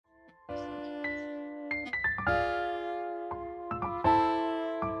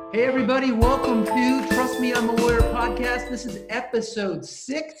Hey everybody, welcome to Trust Me, I'm a Lawyer podcast. This is episode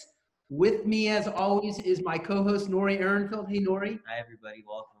 6. With me as always is my co-host Nori Ehrenfeld. Hey Nori. Hi everybody,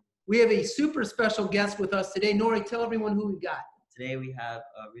 welcome. We have a super special guest with us today. Nori, tell everyone who we got. Today we have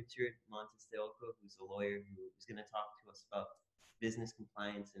Richard Montestelco, who's a lawyer who is going to talk to us about business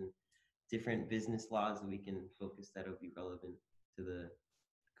compliance and different business laws that we can focus that will be relevant to the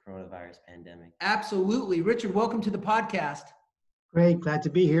coronavirus pandemic. Absolutely. Richard, welcome to the podcast. Great, glad to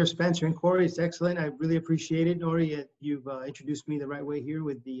be here. Spencer and Corey, it's excellent. I really appreciate it. Nori, you've introduced me the right way here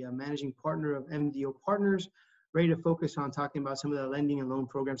with the managing partner of MDO Partners, ready to focus on talking about some of the lending and loan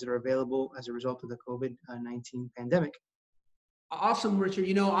programs that are available as a result of the COVID-19 pandemic. Awesome, Richard.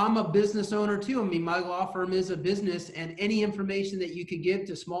 You know, I'm a business owner too. I mean, my law firm is a business, and any information that you could give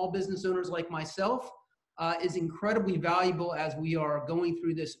to small business owners like myself is incredibly valuable as we are going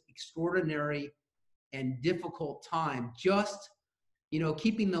through this extraordinary and difficult time. Just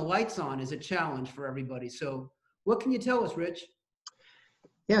keeping the lights on is a challenge for everybody. So what can you tell us, Rich?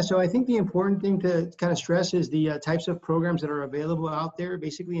 Yeah, so I think the important thing to kind of stress is the types of programs that are available out there.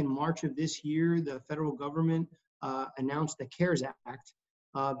 Basically, in March of this year, the federal government announced the CARES Act,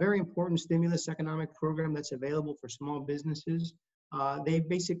 a very important stimulus economic program that's available for small businesses. They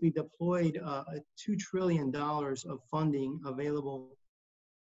basically deployed $2 trillion of funding available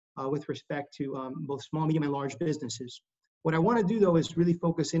with respect to both small, medium, and large businesses. What I want to do, though, is really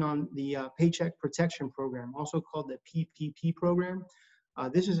focus in on the Paycheck Protection Program, also called the PPP program.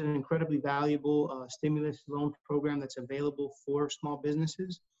 This is an incredibly valuable stimulus loan program that's available for small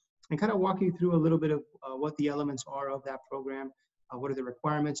businesses, and kind of walk you through a little bit of what the elements are of that program, what are the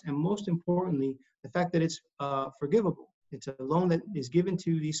requirements, and most importantly, the fact that it's forgivable. It's a loan that is given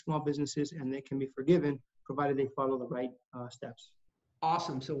to these small businesses, and they can be forgiven provided they follow the right steps.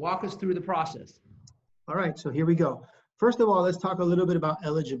 Awesome. So walk us through the process. All right, so here we go. First of all, let's talk a little bit about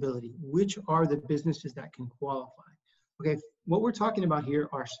eligibility. Which are the businesses that can qualify? Okay, what we're talking about here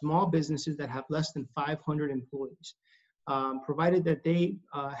are small businesses that have less than 500 employees. Provided that they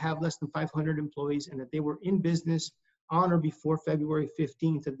have less than 500 employees and that they were in business on or before February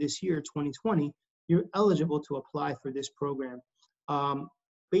 15th of this year, 2020, you're eligible to apply for this program.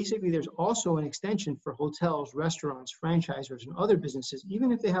 Basically, there's also an extension for hotels, restaurants, franchisors, and other businesses.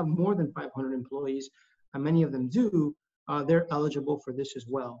 Even if they have more than 500 employees, and many of them do, they're eligible for this as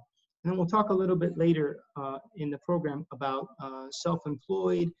well. And then we'll talk a little bit later in the program about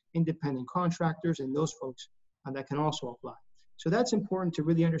self-employed, independent contractors, and those folks that can also apply. So that's important to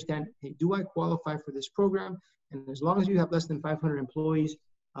really understand, hey, do I qualify for this program? And as long as you have less than 500 employees,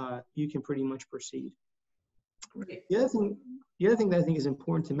 you can pretty much proceed. The other thing that I think is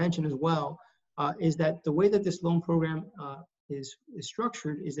important to mention as well is that the way that this loan program is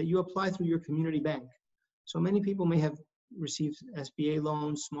structured is that you apply through your community bank. So many people may have received SBA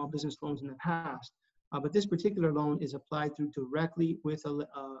loans, small business loans in the past, but this particular loan is applied through directly with a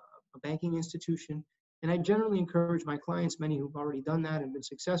banking institution. And I generally encourage my clients, many who've already done that and been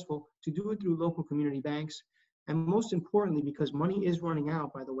successful, to do it through local community banks. And most importantly, because money is running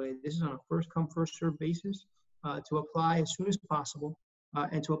out, by the way, this is on a first come, first served basis, to apply as soon as possible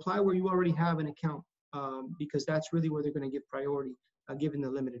and to apply where you already have an account, because that's really where they're going to give priority given the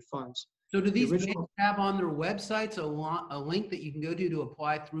limited funds. So do these banks have on their websites a link that you can go to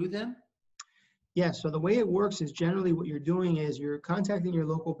apply through them? Yeah, so the way it works is generally what you're doing is you're contacting your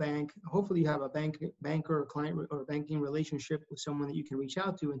local bank. Hopefully you have a banker or client or banking relationship with someone that you can reach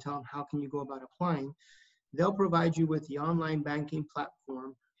out to and tell them how can you go about applying. They'll provide you with the online banking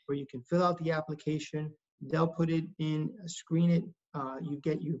platform where you can fill out the application. They'll put it in, screen it. You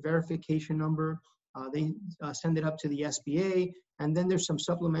get your verification number. They send it up to the SBA, and then there's some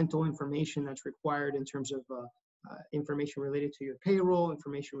supplemental information that's required in terms of information related to your payroll,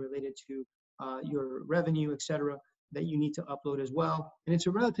 information related to your revenue, et cetera, that you need to upload as well. And it's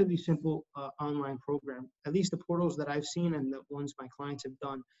a relatively simple online program. At least the portals that I've seen and the ones my clients have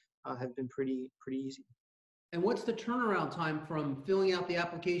done have been pretty easy. And what's the turnaround time from filling out the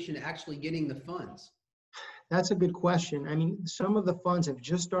application to actually getting the funds? That's a good question. I mean, some of the funds have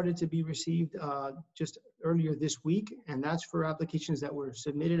just started to be received just earlier this week, and that's for applications that were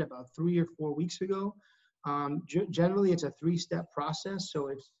submitted about 3 or 4 weeks ago. Generally, it's a 3-step process. So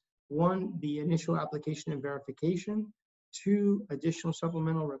it's 1, the initial application and verification, 2, additional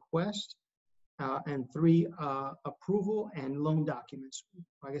supplemental requests, and 3, approval and loan documents.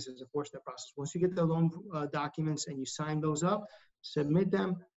 I guess it's a 4-step process. Once you get the loan documents and you sign those up, submit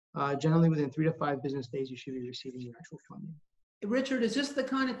them. Generally within 3 to 5 business days, you should be receiving your actual funding. Richard, is this the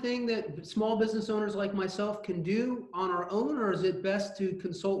kind of thing that small business owners like myself can do on our own, or is it best to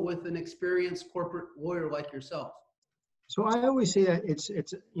consult with an experienced corporate lawyer like yourself? So I always say that it's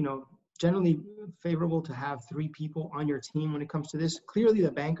generally favorable to have 3 people on your team when it comes to this. Clearly,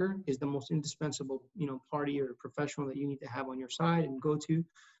 the banker is the most indispensable party or professional that you need to have on your side and go to.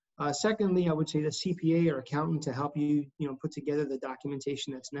 Secondly, I would say the CPA or accountant to help you put together the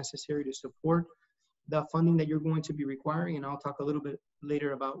documentation that's necessary to support the funding that you're going to be requiring, and I'll talk a little bit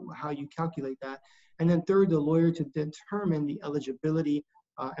later about how you calculate that. And then third, the lawyer to determine the eligibility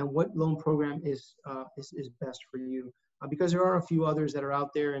and what loan program is best for you. Because there are a few others that are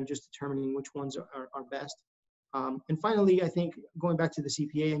out there, and just determining which ones are best. And finally, I think going back to the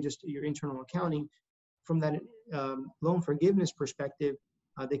CPA and just your internal accounting, from that loan forgiveness perspective,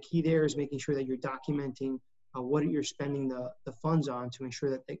 the key there is making sure that you're documenting what you're spending the funds on to ensure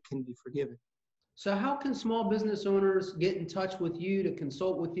that they can be forgiven. So how can small business owners get in touch with you to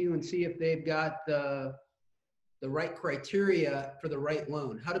consult with you and see if they've got the right criteria for the right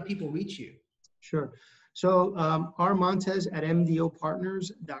loan? How do people reach you? Sure. So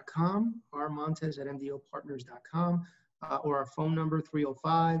rmontes@mdopartners.com, rmontes@mdopartners.com, or our phone number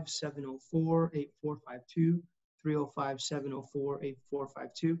 305-704-8452,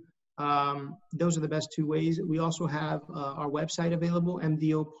 305-704-8452. Those are the best 2 ways. We also have our website available,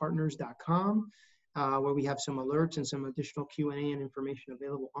 mdopartners.com, where we have some alerts and some additional Q&A and information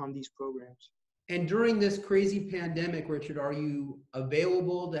available on these programs. And during this crazy pandemic, Richard, are you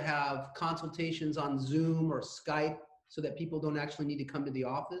available to have consultations on Zoom or Skype so that people don't actually need to come to the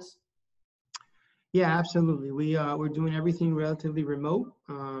office? Yeah, absolutely. We're doing everything relatively remote.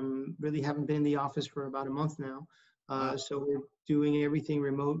 Really haven't been in the office for about a month now. So we're doing everything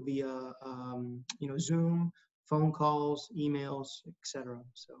remote via Zoom, phone calls, emails, etc.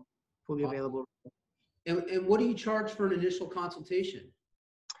 So fully available. And what do you charge for an initial consultation?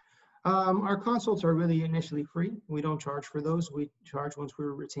 Our consults are really initially free. We don't charge for those. We charge once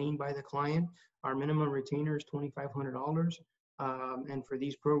we're retained by the client. Our minimum retainer is $2,500. And for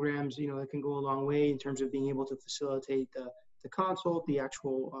these programs, it can go a long way in terms of being able to facilitate the consult, the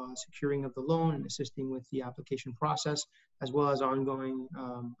actual securing of the loan, and assisting with the application process, as well as ongoing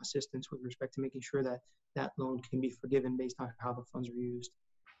assistance with respect to making sure that that loan can be forgiven based on how the funds are used.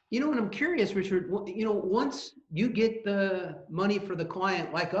 And I'm curious, Richard, once you get the money for the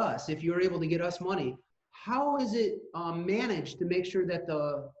client like us, if you're able to get us money, how is it managed to make sure that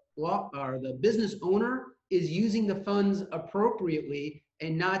the business owner is using the funds appropriately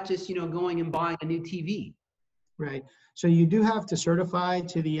and not just, going and buying a new TV? Right. So you do have to certify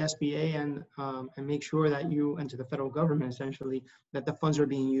to the SBA and make sure that and to the federal government, essentially, that the funds are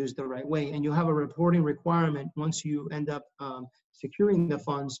being used the right way. And you have a reporting requirement once you end up securing the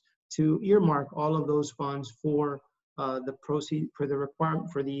funds to earmark all of those funds for the proceed for the requirement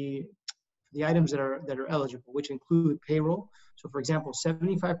for the items that are eligible, which include payroll. So, for example,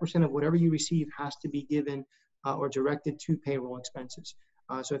 75% of whatever you receive has to be given or directed to payroll expenses.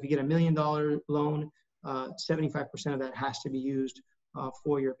 So if you get $1 million loan, 75% of that has to be used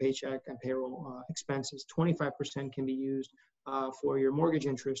for your paycheck and payroll expenses. 25% can be used for your mortgage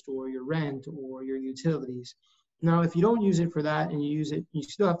interest or your rent or your utilities. Now, if you don't use it for that and you use it, you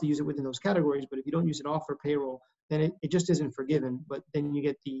still have to use it within those categories, but if you don't use it all for payroll, then it just isn't forgiven. But then you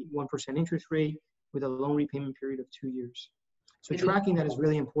get the 1% interest rate with a loan repayment period of 2 years. So tracking that is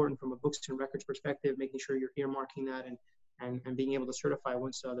really important from a books and records perspective, making sure you're earmarking that and being able to certify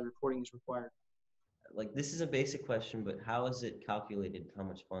once the reporting is required. Like, this is a basic question, but how is it calculated how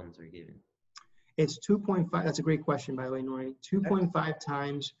much funds are given? It's 2.5. That's a great question, by the way, Nori. 2.5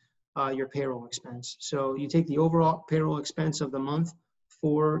 times your payroll expense. So you take the overall payroll expense of the month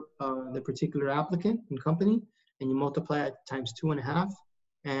for the particular applicant and company, and you multiply it times 2.5,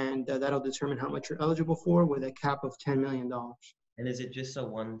 and that'll determine how much you're eligible for with a cap of $10 million. And is it just a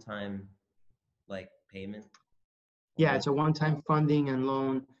one-time, payment? Yeah, it's a one-time funding and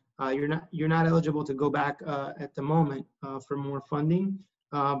loan. You're not eligible to go back at the moment for more funding,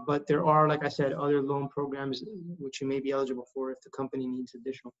 but there are, like I said, other loan programs which you may be eligible for if the company needs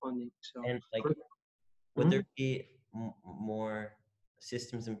additional funding. So, and would there be more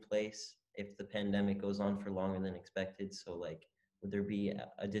systems in place if the pandemic goes on for longer than expected? So, would there be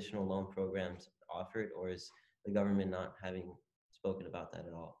additional loan programs offered, or is the government not having spoken about that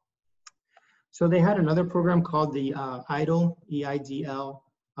at all? So they had another program called the EIDL, EIDL,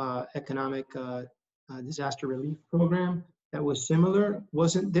 Economic Disaster Relief Program, that was similar.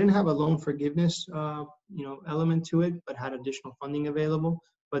 Didn't have a loan forgiveness element to it, but had additional funding available.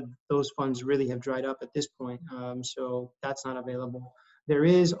 But those funds really have dried up at this point, so that's not available. There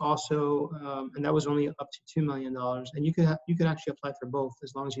is also, and that was only up to $2 million, and you could actually apply for both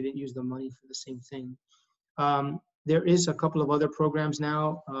as long as you didn't use the money for the same thing. There is a couple of other programs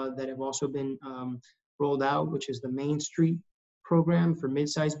now that have also been rolled out, which is the Main Street program for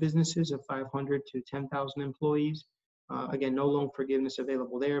mid-sized businesses of 500 to 10,000 employees. Again, no loan forgiveness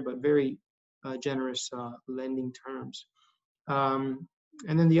available there, but very generous lending terms.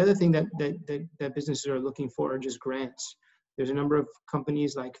 And then the other thing that businesses are looking for are just grants. There's a number of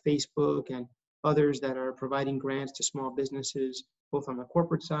companies like Facebook and others that are providing grants to small businesses, both on the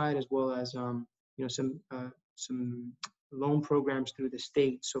corporate side as well as some loan programs through the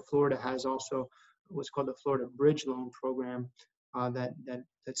state. So Florida has also what's called the Florida Bridge Loan Program that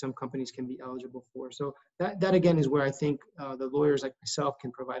some companies can be eligible for. So that again is where I think the lawyers like myself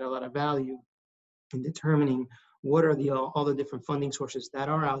can provide a lot of value in determining what are all the different funding sources that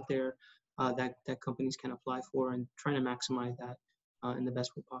are out there that companies can apply for, and trying to maximize that in the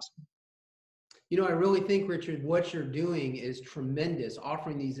best way possible. You know, I really think, Richard, what you're doing is tremendous,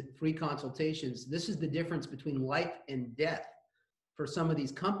 offering these free consultations. This is the difference between life and death for some of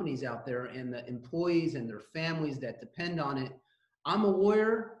these companies out there and the employees and their families that depend on it. I'm a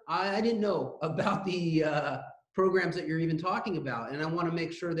lawyer. I didn't know about the programs that you're even talking about. And I want to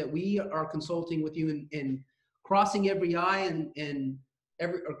make sure that we are consulting with you and crossing every I and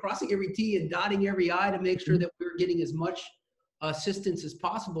crossing every T and dotting every I to make sure that we're getting as much assistance as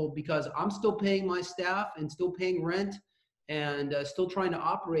possible, because I'm still paying my staff and still paying rent and still trying to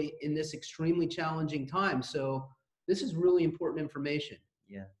operate in this extremely challenging time. So this is really important information.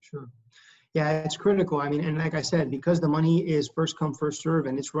 Yeah, sure. Yeah, it's critical. I mean, and like I said, because the money is first come, first serve,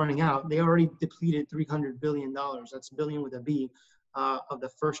 and it's running out, they already depleted $300 billion. That's billion with a B of the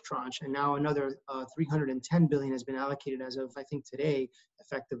first tranche. And now another $310 billion has been allocated as of, I think, today,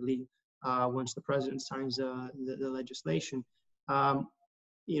 effectively, once the president signs the legislation.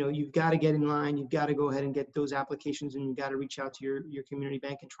 You've got to get in line. You've got to go ahead and get those applications, and you've got to reach out to your community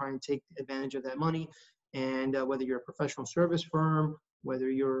bank and try and take advantage of that money. And whether you're a professional service firm,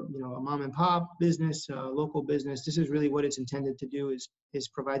 whether you're a mom and pop business, local business, this is really what it's intended to do, is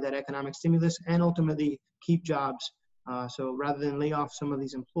provide that economic stimulus and ultimately keep jobs. So rather than lay off some of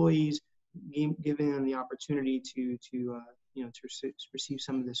these employees, giving them the opportunity to receive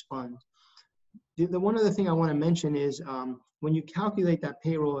some of this fund. The one other thing I want to mention is when you calculate that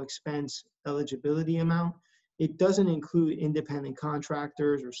payroll expense eligibility amount, it doesn't include independent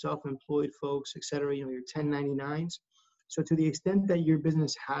contractors or self-employed folks, et cetera, your 1099s. So to the extent that your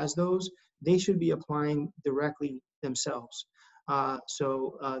business has those, they should be applying directly themselves.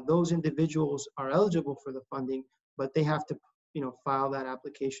 So those individuals are eligible for the funding, but they have to file that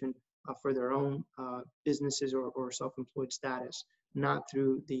application for their own businesses or self-employed status, not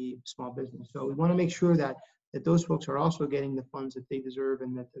through the small business. So we want to make sure that those folks are also getting the funds that they deserve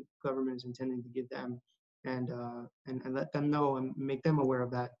and that the government is intending to give them, and let them know and make them aware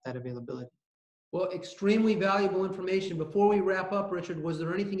of that availability. Well, extremely valuable information. Before we wrap up, Richard, was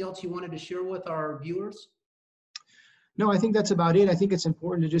there anything else you wanted to share with our viewers? No, I think that's about it. I think it's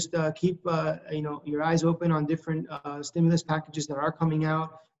important to just keep your eyes open on different stimulus packages that are coming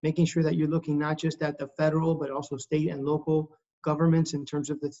out, making sure that you're looking not just at the federal, but also state and local governments in terms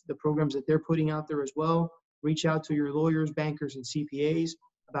of the programs that they're putting out there as well. Reach out to your lawyers, bankers, and CPAs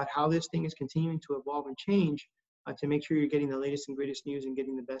about how this thing is continuing to evolve and change, to make sure you're getting the latest and greatest news and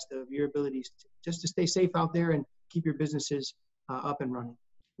getting the best of your abilities just to stay safe out there and keep your businesses up and running.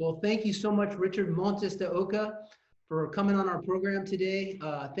 Well, thank you so much, Richard Montes de Oca, for coming on our program today.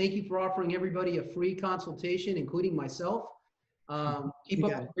 Thank you for offering everybody a free consultation, including myself. Keep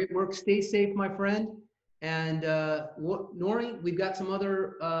up the great work. Stay safe, my friend. And Nori, we've got some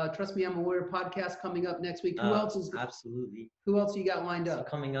other Trust Me, I'm a Lawyer podcast coming up next week. Who else is? Absolutely. Who else you got lined up? So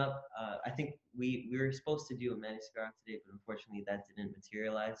coming up, I think we were supposed to do a Manuscript today, but unfortunately that didn't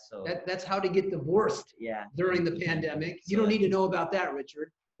materialize. So that's how to get divorced. Yeah. During the pandemic. You don't need to know about that,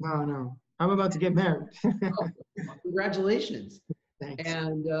 Richard. No. I'm about to get married. Oh, congratulations. Thanks.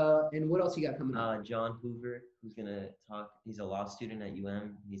 And what else you got coming up? John Hoover, who's gonna talk. He's a law student at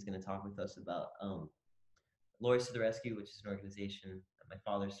UM. He's gonna talk with us about Lawyers to the Rescue, which is an organization that my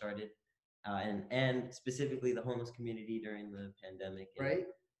father started, and specifically the homeless community during the pandemic, and, right?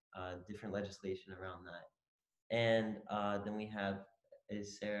 Different legislation around that. And then we have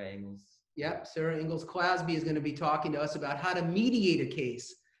Sarah Engels. Yep, Sarah Engels Clasby is going to be talking to us about how to mediate a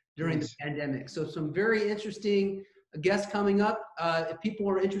case during the pandemic. So some very interesting guests coming up. If people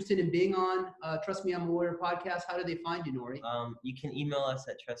are interested in being on Trust Me, I'm a Lawyer podcast, how do they find you, Nori? You can email us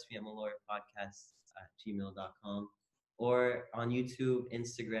at trustmeI'mALawyerPodcast@gmail.com, or on YouTube,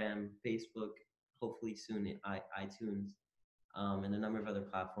 Instagram, Facebook, hopefully soon iTunes, and a number of other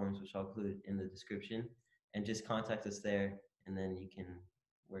platforms, which I'll include in the description. And just contact us there, and then you can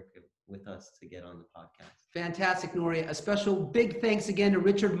work with us to get on the podcast. Fantastic, Nori. A special big thanks again to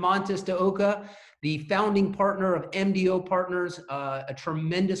Richard Montes de Oca, the founding partner of MDO Partners, a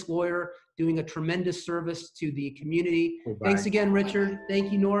tremendous lawyer doing a tremendous service to the community. Bye. Thanks again, Richard.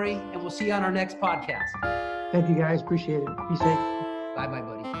 Thank you, Nori, and we'll see you on our next podcast. Thank you guys. Appreciate it. Be safe. Bye-bye,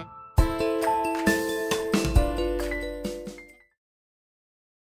 buddy.